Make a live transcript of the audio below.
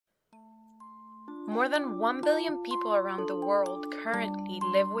More than 1 billion people around the world currently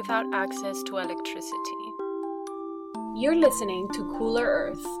live without access to electricity. You're listening to Cooler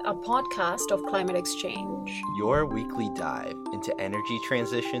Earth, a podcast of Climate Exchange. Your weekly dive into energy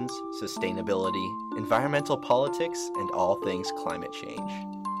transitions, sustainability, environmental politics, and all things climate change.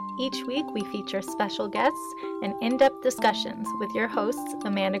 Each week, we feature special guests and in-depth discussions with your hosts,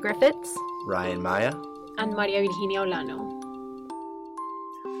 Amanda Griffiths, Ryan Maya, and Maria Virginia Olano.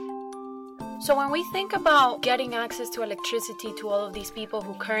 So when we think about getting access to electricity to all of these people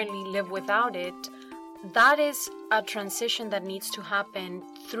who currently live without it, that is a transition that needs to happen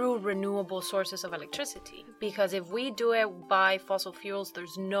through renewable sources of electricity. Because if we do it by fossil fuels,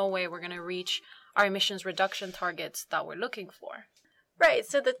 there's no way we're going to reach our emissions reduction targets that we're looking for. Right,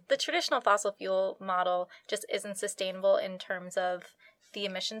 so the traditional fossil fuel model just isn't sustainable in terms of the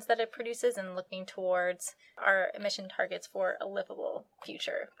emissions that it produces and looking towards our emission targets for a livable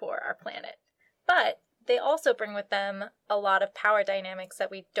future for our planet. But they also bring with them a lot of power dynamics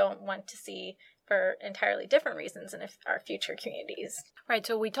that we don't want to see for entirely different reasons in our future communities. Right,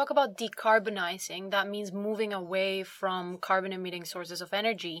 so we talk about decarbonizing. That means moving away from carbon-emitting sources of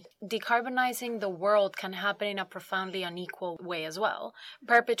energy. Decarbonizing the world can happen in a profoundly unequal way as well,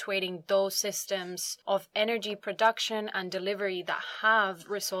 perpetuating those systems of energy production and delivery that have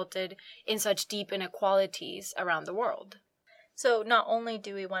resulted in such deep inequalities around the world. So not only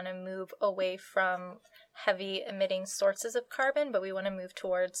do we want to move away from heavy emitting sources of carbon, but we want to move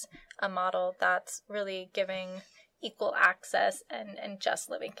towards a model that's really giving equal access and just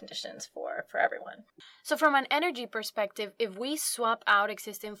living conditions for everyone. So from an energy perspective, if we swap out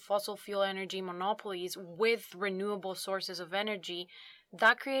existing fossil fuel energy monopolies with renewable sources of energy,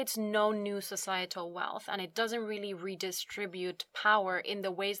 that creates no new societal wealth, and it doesn't really redistribute power in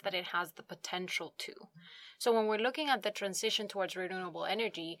the ways that it has the potential to. So when we're looking at the transition towards renewable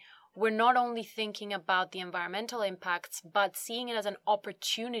energy, we're not only thinking about the environmental impacts, but seeing it as an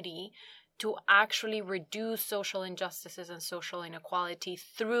opportunity to actually reduce social injustices and social inequality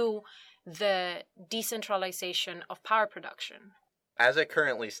through the decentralization of power production. As it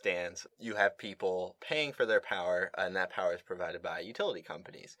currently stands, you have people paying for their power, and that power is provided by utility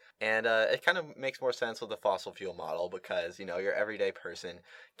companies. And it kind of makes more sense with the fossil fuel model because, your everyday person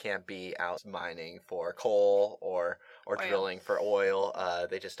can't be out mining for coal or drilling for oil.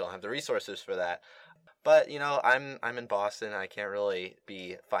 They just don't have the resources for that. But, I'm in Boston. I can't really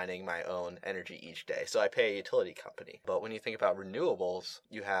be finding my own energy each day. So I pay a utility company. But when you think about renewables,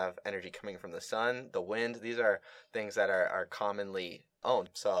 you have energy coming from the sun, the wind. These are things that are commonly owned.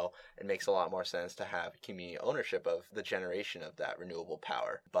 So it makes a lot more sense to have community ownership of the generation of that renewable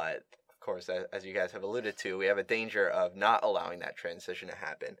power. But of course, as you guys have alluded to, we have a danger of not allowing that transition to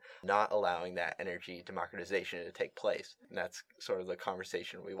happen, not allowing that energy democratization to take place. And that's sort of the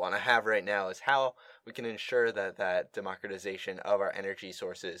conversation we want to have right now, is how we can ensure that democratization of our energy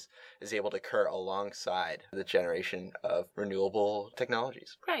sources is able to occur alongside the generation of renewable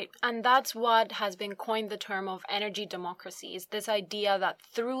technologies. Right, and that's what has been coined the term of energy democracy, is this idea that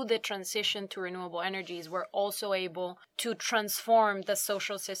through the transition to renewable energies, we're also able to transform the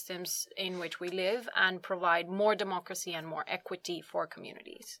social systems in which we live and provide more democracy and more equity for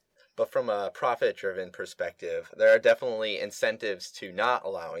communities. But from a profit-driven perspective, there are definitely incentives to not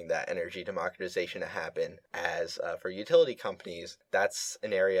allowing that energy democratization to happen. As for utility companies, that's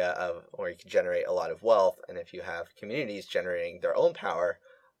an area where you can generate a lot of wealth. And if you have communities generating their own power,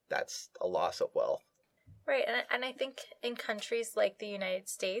 that's a loss of wealth. Right, and I think in countries like the United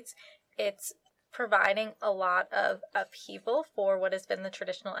States, it's providing a lot of upheaval for what has been the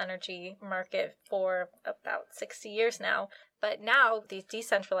traditional energy market for about 60 years now. But now these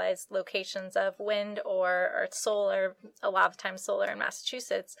decentralized locations of wind or solar, a lot of times solar in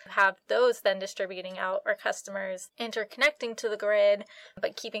Massachusetts, have those then distributing out our customers, interconnecting to the grid,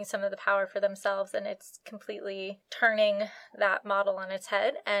 but keeping some of the power for themselves. And it's completely turning that model on its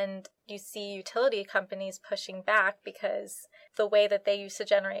head. And you see utility companies pushing back because the way that they used to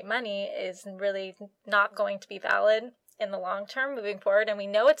generate money is really not going to be valid in the long term moving forward. And we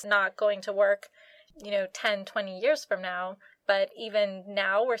know it's not going to work 10, 20 years from now. But even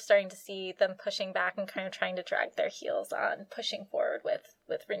now, we're starting to see them pushing back and kind of trying to drag their heels on pushing forward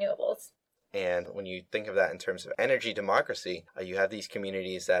with renewables. And when you think of that in terms of energy democracy, you have these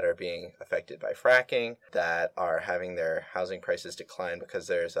communities that are being affected by fracking, that are having their housing prices decline because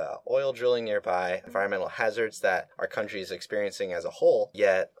there's oil drilling nearby, environmental hazards that our country is experiencing as a whole,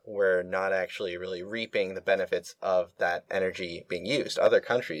 yet we're not actually really reaping the benefits of that energy being used. Other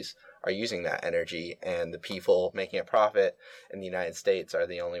countries are using that energy, and the people making a profit in the United States are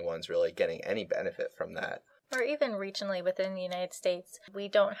the only ones really getting any benefit from that. Or even regionally within the United States. We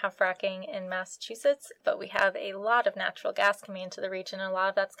don't have fracking in Massachusetts, but we have a lot of natural gas coming into the region. A lot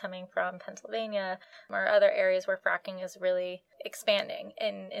of that's coming from Pennsylvania or other areas where fracking is really expanding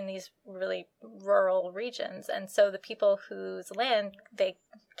in these really rural regions. And so the people whose land, they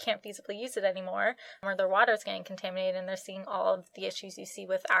can't feasibly use it anymore, or their water is getting contaminated, and they're seeing all of the issues you see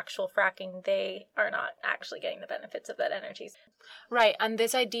with actual fracking. They are not actually getting the benefits of that energy. Right, and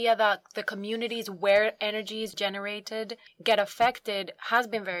this idea that the communities where energy is generated get affected has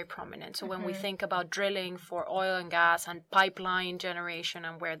been very prominent. So when we think about drilling for oil and gas and pipeline generation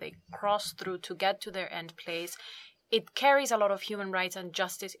and where they cross through to get to their end place, it carries a lot of human rights and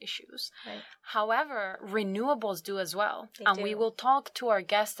justice issues. Right. However, renewables do as well. They We do. will talk to our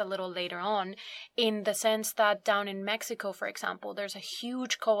guest a little later on in the sense that down in Mexico, for example, there's a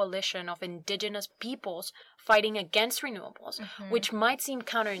huge coalition of indigenous peoples fighting against renewables, which might seem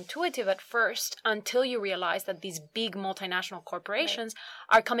counterintuitive at first until you realize that these big multinational corporations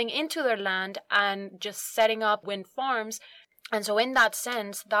are coming into their land and just setting up wind farms. And so in that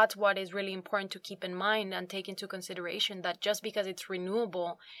sense, that's what is really important to keep in mind and take into consideration, that just because it's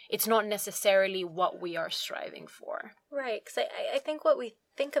renewable, it's not necessarily what we are striving for. Right, because I think what we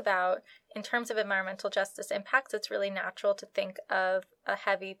think about in terms of environmental justice impacts, it's really natural to think of a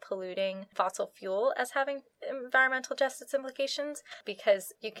heavy polluting fossil fuel as having environmental justice implications,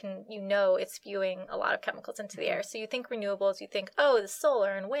 because you know it's spewing a lot of chemicals into the air. So you think renewables, you think, oh, the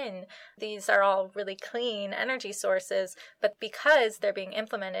solar and wind, these are all really clean energy sources, but because they're being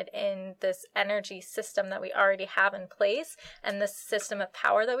implemented in this energy system that we already have in place and this system of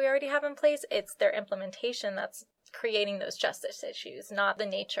power that we already have in place, it's their implementation that's creating those justice issues, not the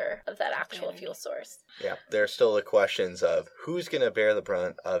nature of that actual fuel source. Yeah, there are still the questions of who's going to bear the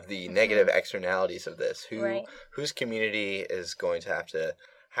brunt of the negative externalities of this. Whose community is going to have to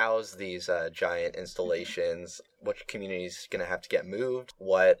house these giant installations? Which community is going to have to get moved?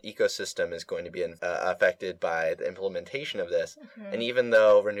 What ecosystem is going to be affected by the implementation of this? And even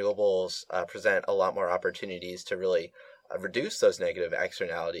though renewables present a lot more opportunities to really reduce those negative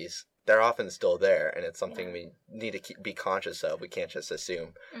externalities, they're often still there, and it's something we need to be conscious of. We can't just assume,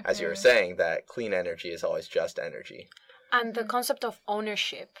 as you were saying, that clean energy is always just energy. And the concept of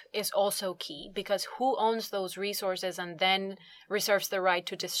ownership is also key, because who owns those resources and then reserves the right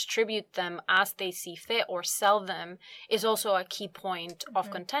to distribute them as they see fit or sell them is also a key point of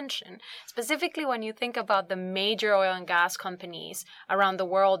contention. Specifically when you think about the major oil and gas companies around the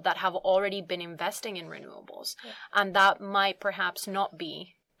world that have already been investing in renewables. And that might perhaps not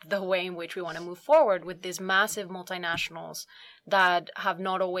be the way in which we want to move forward with these massive multinationals that have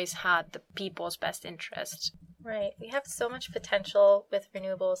not always had the people's best interest. Right. We have so much potential with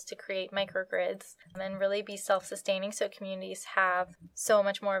renewables to create microgrids and really be self-sustaining, so communities have so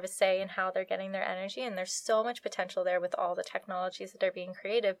much more of a say in how they're getting their energy. And there's so much potential there with all the technologies that are being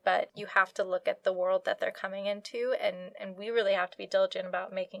created, but you have to look at the world that they're coming into, and we really have to be diligent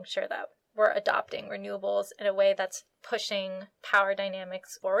about making sure that we're adopting renewables in a way that's pushing power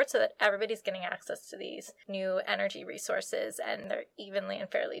dynamics forward so that everybody's getting access to these new energy resources and they're evenly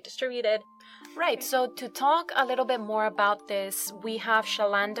and fairly distributed. Right, so to talk a little bit more about this, we have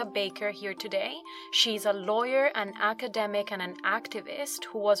Shalanda Baker here today. She's a lawyer, an academic, and an activist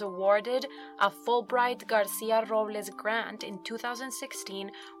who was awarded a Fulbright Garcia Robles grant in 2016,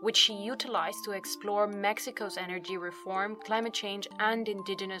 which she utilized to explore Mexico's energy reform, climate change, and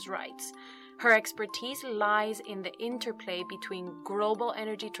indigenous rights. Her expertise lies in the interplay between global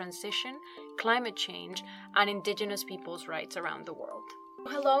energy transition, climate change, and indigenous peoples' rights around the world.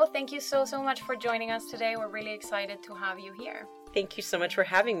 Hello, thank you so much for joining us today. We're really excited to have you here. Thank you so much for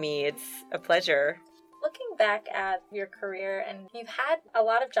having me. It's a pleasure. Looking back at your career, and you've had a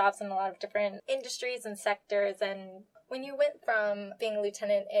lot of jobs in a lot of different industries and sectors, and when you went from being a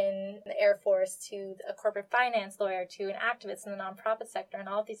lieutenant in the Air Force to a corporate finance lawyer to an activist in the nonprofit sector and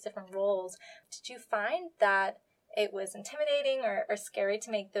all of these different roles, did you find that it was intimidating or scary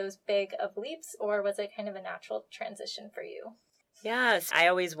to make those big of leaps, or was it kind of a natural transition for you? Yes, I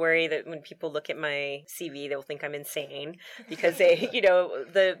always worry that when people look at my CV, they'll think I'm insane because they,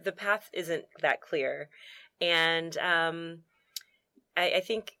 the path isn't that clear. And I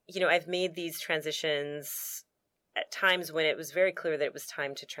think, I've made these transitions at times when it was very clear that it was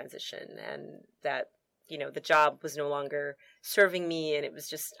time to transition and that, the job was no longer serving me and it was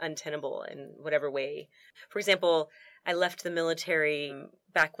just untenable in whatever way. For example, I left the military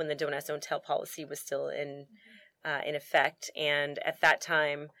back when the Don't Ask, Don't Tell policy was still in effect. And at that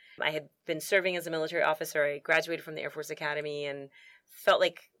time, I had been serving as a military officer. I graduated from the Air Force Academy and felt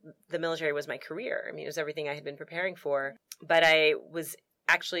like the military was my career. I mean, it was everything I had been preparing for. But I was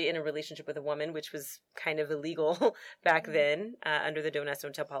actually in a relationship with a woman, which was kind of illegal back then under the Don't Ask,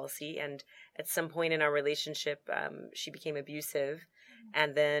 Don't Tell policy. And at some point in our relationship, she became abusive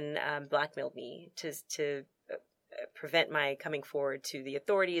and then blackmailed me to prevent my coming forward to the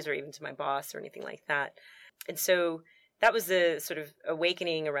authorities or even to my boss or anything like that. And so that was a sort of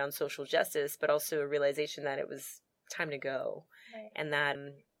awakening around social justice, but also a realization that it was time to go. Right. And that,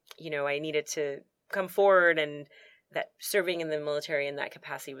 I needed to come forward, and that serving in the military in that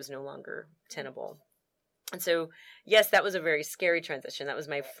capacity was no longer tenable. And so, yes, that was a very scary transition. That was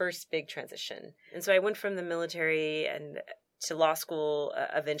my first big transition. And so I went from the military and to law school.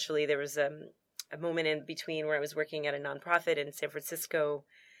 Eventually, there was a moment in between where I was working at a nonprofit in San Francisco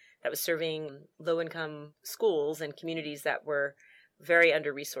that was serving low-income schools and communities that were very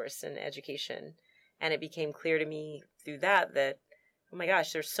under-resourced in education. And it became clear to me through that, oh my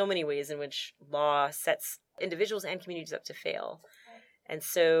gosh, there's so many ways in which law sets individuals and communities up to fail. And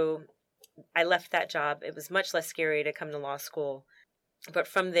so I left that job. It was much less scary to come to law school. But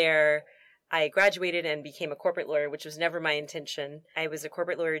from there, I graduated and became a corporate lawyer, which was never my intention. I was a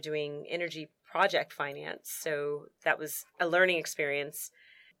corporate lawyer doing energy project finance. So that was a learning experience.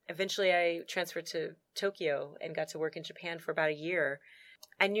 Eventually, I transferred to Tokyo and got to work in Japan for about a year.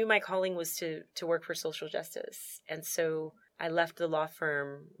 I knew my calling was to work for social justice. And so I left the law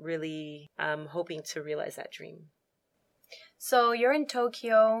firm really hoping to realize that dream. So you're in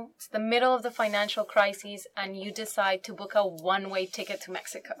Tokyo, it's the middle of the financial crisis, and you decide to book a one-way ticket to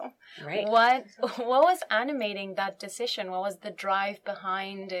Mexico. Right. What was animating that decision? What was the drive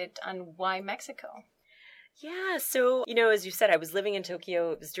behind it, and why Mexico? Yeah, so, as you said, I was living in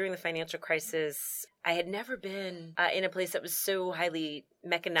Tokyo. It was during the financial crisis. I had never been in a place that was so highly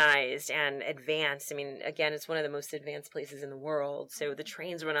mechanized and advanced. I mean, again, it's one of the most advanced places in the world. So the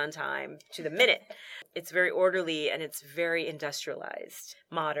trains run on time to the minute. It's very orderly and it's very industrialized,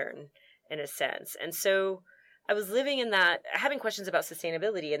 modern in a sense. And so I was living in that, having questions about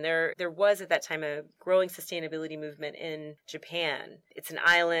sustainability, and there was at that time a growing sustainability movement in Japan. It's an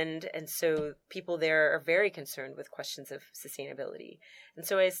island, and so people there are very concerned with questions of sustainability. And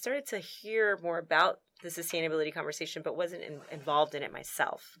so I started to hear more about the sustainability conversation, but wasn't involved in it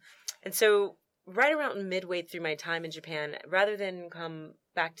myself. And so right around midway through my time in Japan, rather than come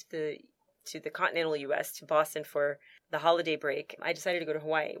back to the continental U.S., to Boston for the holiday break, I decided to go to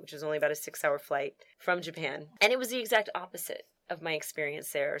Hawaii, which was only about a 6-hour flight from Japan. And it was the exact opposite of my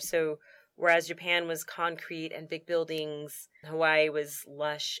experience there. So whereas Japan was concrete and big buildings, Hawaii was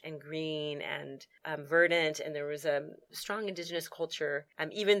lush and green and verdant, and there was a strong indigenous culture,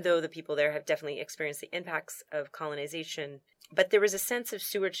 even though the people there have definitely experienced the impacts of colonization. But there was a sense of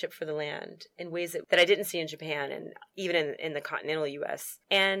stewardship for the land in ways that I didn't see in Japan and even in the continental U.S.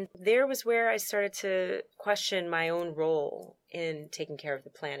 And there was where I started to question my own role in taking care of the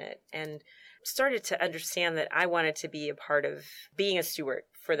planet and started to understand that I wanted to be a part of being a steward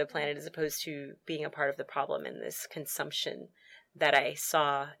for the planet as opposed to being a part of the problem in this consumption that I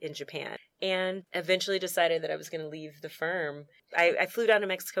saw in Japan. And eventually decided that I was going to leave the firm. I flew down to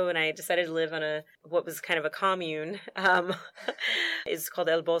Mexico and I decided to live on what was kind of a commune. It's called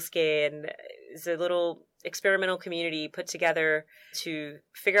El Bosque, and it's a little experimental community put together to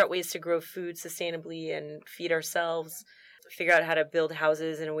figure out ways to grow food sustainably and feed ourselves, figure out how to build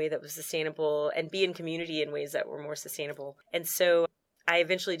houses in a way that was sustainable and be in community in ways that were more sustainable. And so I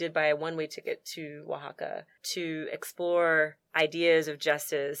eventually did buy a one-way ticket to Oaxaca to explore ideas of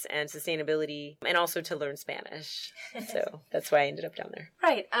justice and sustainability and also to learn Spanish. So that's why I ended up down there.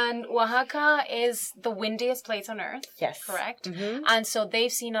 Right. And Oaxaca is the windiest place on earth. Yes. Correct? Mm-hmm. And so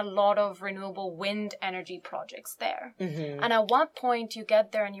they've seen a lot of renewable wind energy projects there. Mm-hmm. And at what point you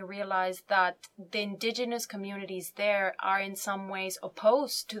get there and you realize that the indigenous communities there are in some ways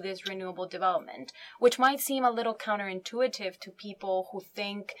opposed to this renewable development, which might seem a little counterintuitive to people who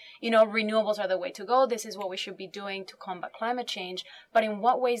think, renewables are the way to go. This is what we should be doing to combat climate change. But in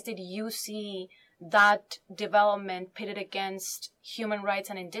what ways did you see that development pitted against human rights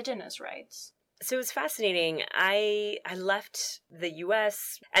and indigenous rights? So it was fascinating. I left the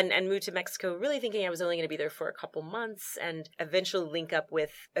U.S. and moved to Mexico really thinking I was only going to be there for a couple months and eventually link up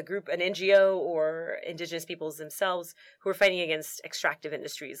with a group, an NGO or indigenous peoples themselves who were fighting against extractive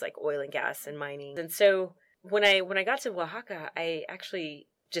industries like oil and gas and mining. And so when I got to Oaxaca, I actually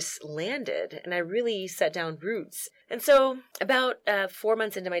just landed and I really set down roots. And so about 4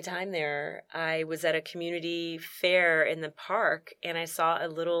 months into my time there, I was at a community fair in the park and I saw a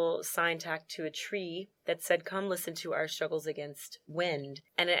little sign tacked to a tree that said, "Come listen to our struggles against wind."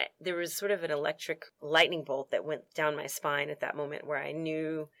 And there was sort of an electric lightning bolt that went down my spine at that moment where I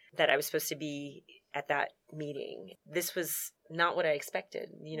knew that I was supposed to be at that meeting. This was not what I expected,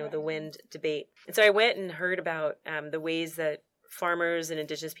 the wind debate. And so I went and heard about the ways that farmers and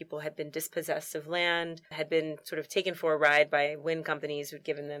indigenous people had been dispossessed of land, had been sort of taken for a ride by wind companies who'd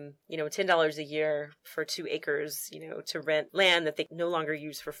given them, $10 a year for 2 acres, to rent land that they no longer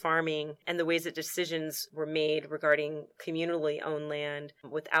use for farming, and the ways that decisions were made regarding communally owned land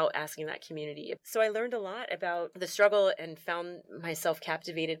without asking that community. So I learned a lot about the struggle and found myself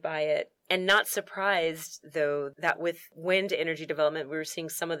captivated by it. And not surprised, though, that with wind energy development, we were seeing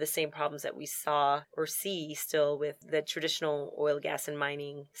some of the same problems that we saw or see still with the traditional oil, gas, and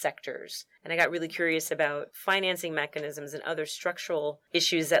mining sectors. And I got really curious about financing mechanisms and other structural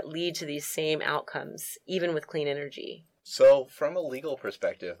issues that lead to these same outcomes, even with clean energy. So, from a legal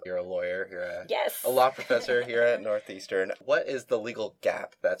perspective, you're a lawyer, you're a law professor here at Northeastern. What is the legal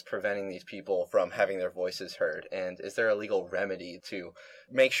gap that's preventing these people from having their voices heard? And is there a legal remedy to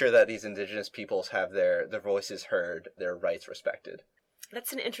make sure that these indigenous peoples have their voices heard, their rights respected?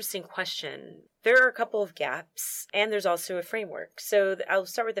 That's an interesting question. There are a couple of gaps, and there's also a framework. So I'll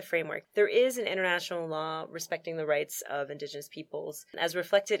start with the framework. There is an international law respecting the rights of indigenous peoples, as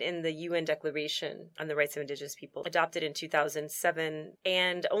reflected in the UN Declaration on the Rights of Indigenous People, adopted in 2007,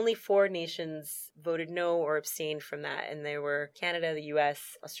 and only 4 nations voted no or abstained from that, and they were Canada, the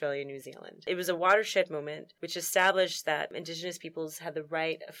US, Australia, New Zealand. It was a watershed moment which established that indigenous peoples had the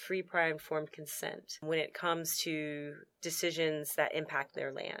right of free, prior, informed consent when it comes to decisions that impact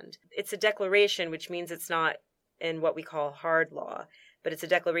their land. It's a declaration, which means it's not in what we call hard law, but it's a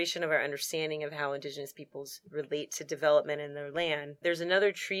declaration of our understanding of how indigenous peoples relate to development in their land. There's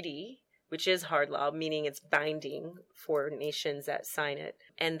another treaty, which is hard law, meaning it's binding for nations that sign it,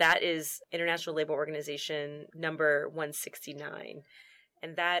 and that is International Labour Organization number 169.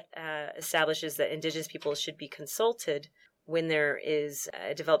 And that establishes that indigenous peoples should be consulted when there is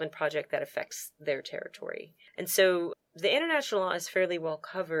a development project that affects their territory. And so the international law is fairly well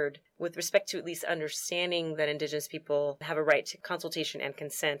covered with respect to at least understanding that indigenous people have a right to consultation and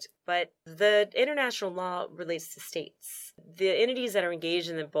consent. But the international law relates to states. The entities that are engaged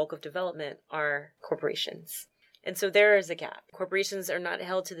in the bulk of development are corporations. And so there is a gap. Corporations are not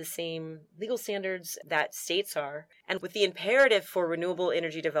held to the same legal standards that states are. And with the imperative for renewable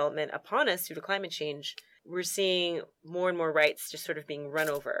energy development upon us due to climate change, we're seeing more and more rights just sort of being run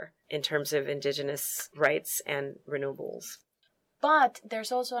over in terms of indigenous rights and renewables. But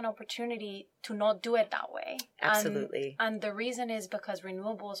there's also an opportunity to not do it that way. Absolutely. And the reason is because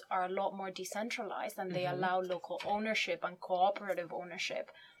renewables are a lot more decentralized and they allow local ownership and cooperative ownership.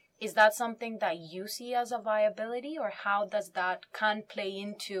 Is that something that you see as a viability, or how does that can play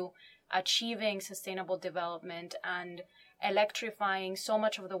into achieving sustainable development and electrifying so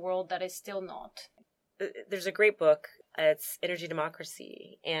much of the world that is still not? There's a great book. It's Energy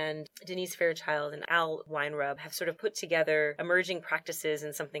Democracy, and Denise Fairchild and Al Weinrub have sort of put together emerging practices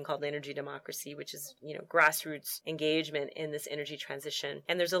in something called energy democracy, which is, grassroots engagement in this energy transition.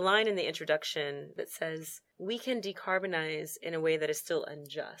 And there's a line in the introduction that says, we can decarbonize in a way that is still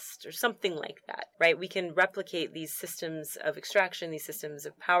unjust, or something like that, right? We can replicate these systems of extraction, these systems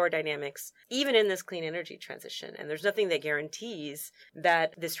of power dynamics, even in this clean energy transition. And there's nothing that guarantees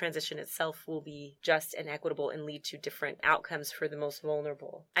that this transition itself will be just and equitable and lead to different outcomes for the most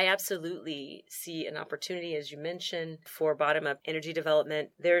vulnerable. I absolutely see an opportunity, as you mentioned, for bottom-up energy development.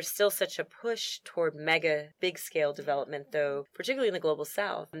 There's still such a push toward mega, big-scale development, though, particularly in the global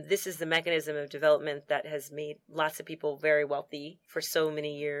south. This is the mechanism of development that has made lots of people very wealthy for so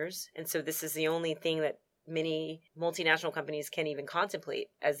many years. And so this is the only thing that many multinational companies can even contemplate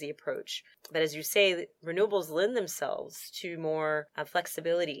as the approach. But as you say, renewables lend themselves to more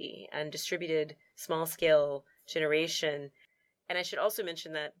flexibility and distributed small-scale generation. And I should also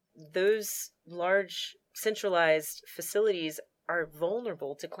mention that those large centralized facilities are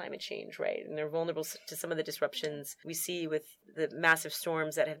vulnerable to climate change, right? And they're vulnerable to some of the disruptions we see with the massive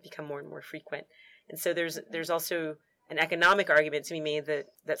storms that have become more and more frequent. And so there's also an economic argument to be made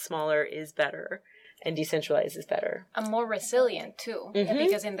that smaller is better and decentralized is better. And more resilient too,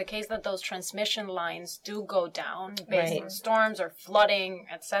 because in the case that those transmission lines do go down based on storms or flooding,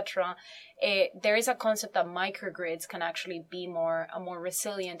 etc., there is a concept that microgrids can actually be a more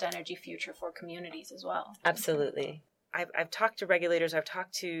resilient energy future for communities as well. Absolutely. I've talked to regulators, I've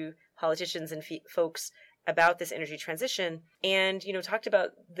talked to politicians and folks about this energy transition and, talked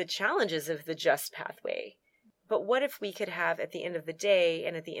about the challenges of the just pathway. But what if we could have, at the end of the day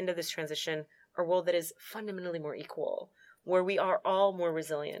and at the end of this transition, a world that is fundamentally more equal, where we are all more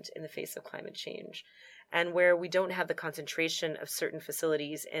resilient in the face of climate change, and where we don't have the concentration of certain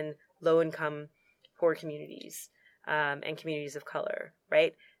facilities in low-income, poor communities and communities of color,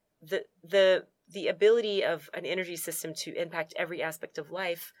 right? The the ability of an energy system to impact every aspect of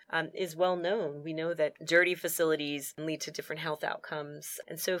life is well known. We know that dirty facilities lead to different health outcomes.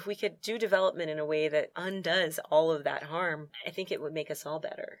 And so if we could do development in a way that undoes all of that harm, I think it would make us all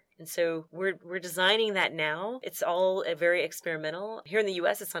better. And so we're designing that now. It's all very experimental. Here in the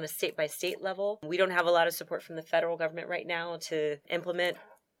U.S., it's on a state-by-state level. We don't have a lot of support from the federal government right now to implement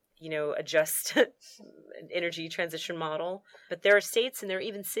a just energy transition model. But there are states and there are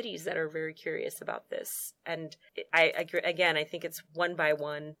even cities that are very curious about this. And I think it's one by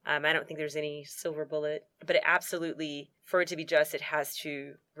one. I don't think there's any silver bullet, but it absolutely, for it to be just, it has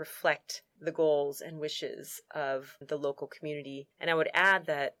to reflect the goals and wishes of the local community. And I would add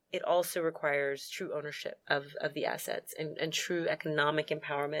that it also requires true ownership of the assets and true economic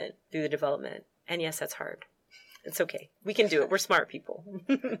empowerment through the development. And yes, that's hard. It's okay. We can do it. We're smart people.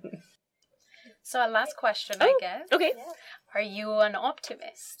 So a last question, I guess. Okay. Are you an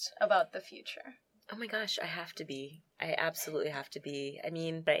optimist about the future? Oh my gosh, I have to be. I absolutely have to be. I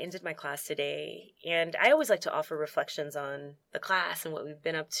mean, I ended my class today, and I always like to offer reflections on the class and what we've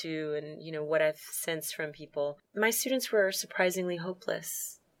been up to and, what I've sensed from people. My students were surprisingly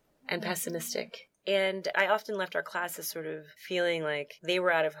hopeless and pessimistic. And I often left our classes sort of feeling like they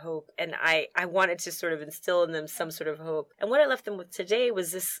were out of hope. And I wanted to sort of instill in them some sort of hope. And what I left them with today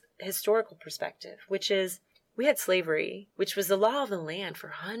was this historical perspective, which is we had slavery, which was the law of the land for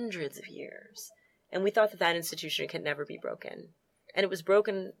hundreds of years. And we thought that institution could never be broken. And it was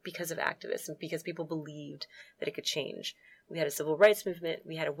broken because of activists and because people believed that it could change. We had a civil rights movement.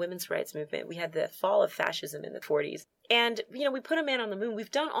 We had a women's rights movement. We had the fall of fascism in the 40s. And, we put a man on the moon.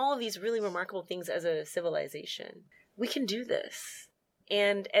 We've done all of these really remarkable things as a civilization. We can do this.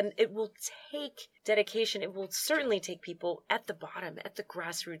 And it will take dedication. It will certainly take people at the bottom, at the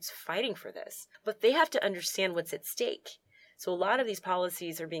grassroots fighting for this. But they have to understand what's at stake. So a lot of these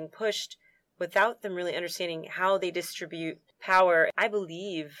policies are being pushed without them really understanding how they distribute power. I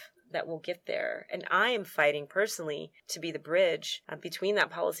believe that we'll get there. And I am fighting personally to be the bridge between that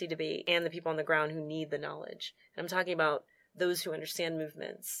policy debate and the people on the ground who need the knowledge. And I'm talking about those who understand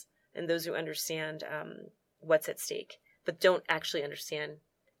movements and those who understand what's at stake, but don't actually understand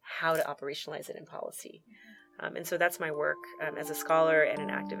how to operationalize it in policy. And so that's my work as a scholar and an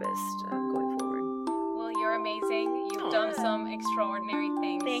activist going forward. Well, you're amazing. You've done some extraordinary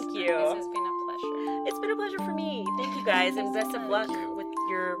things. Thank you. This has been a pleasure. It's been a pleasure for me. Thank you guys, and best of luck with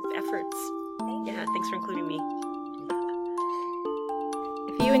your efforts. Thanks for including me.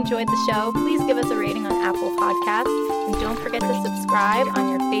 If you enjoyed the show, please give us a rating on Apple Podcasts, and don't forget to subscribe on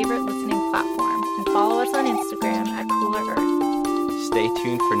your favorite listening platform, and follow us on Instagram at Cooler Earth. Stay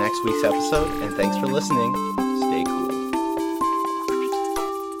tuned for next week's episode, and thanks for listening.